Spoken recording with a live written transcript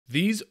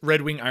These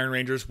Red Wing Iron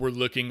Rangers were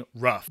looking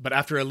rough, but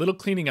after a little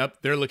cleaning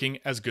up, they're looking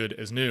as good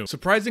as new.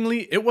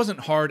 Surprisingly, it wasn't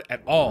hard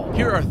at all.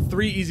 Here are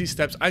 3 easy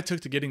steps I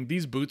took to getting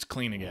these boots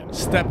clean again.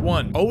 Step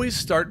 1. Always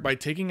start by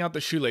taking out the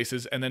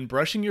shoelaces and then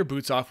brushing your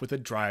boots off with a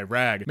dry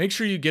rag. Make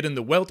sure you get in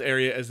the welt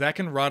area, as that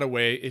can rot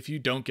away if you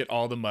don't get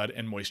all the mud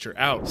and moisture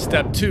out.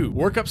 Step 2.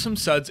 Work up some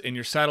suds in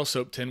your saddle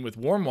soap tin with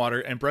warm water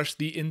and brush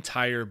the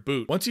entire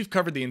boot. Once you've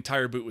covered the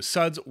entire boot with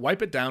suds,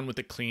 wipe it down with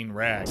a clean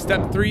rag.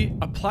 Step 3.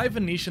 Apply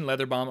Venetian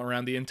leather balm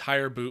around the entire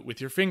boot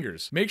with your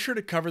fingers. Make sure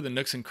to cover the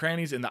nooks and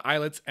crannies in the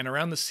eyelets and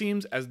around the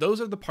seams, as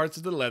those are the parts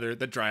of the leather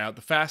that dry out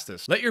the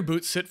fastest. Let your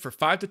boots sit for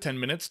 5 to 10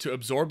 minutes to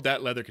absorb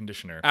that leather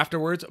conditioner.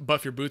 Afterwards,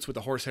 buff your boots with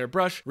a horsehair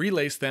brush,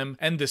 relace them,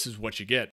 and this is what you get.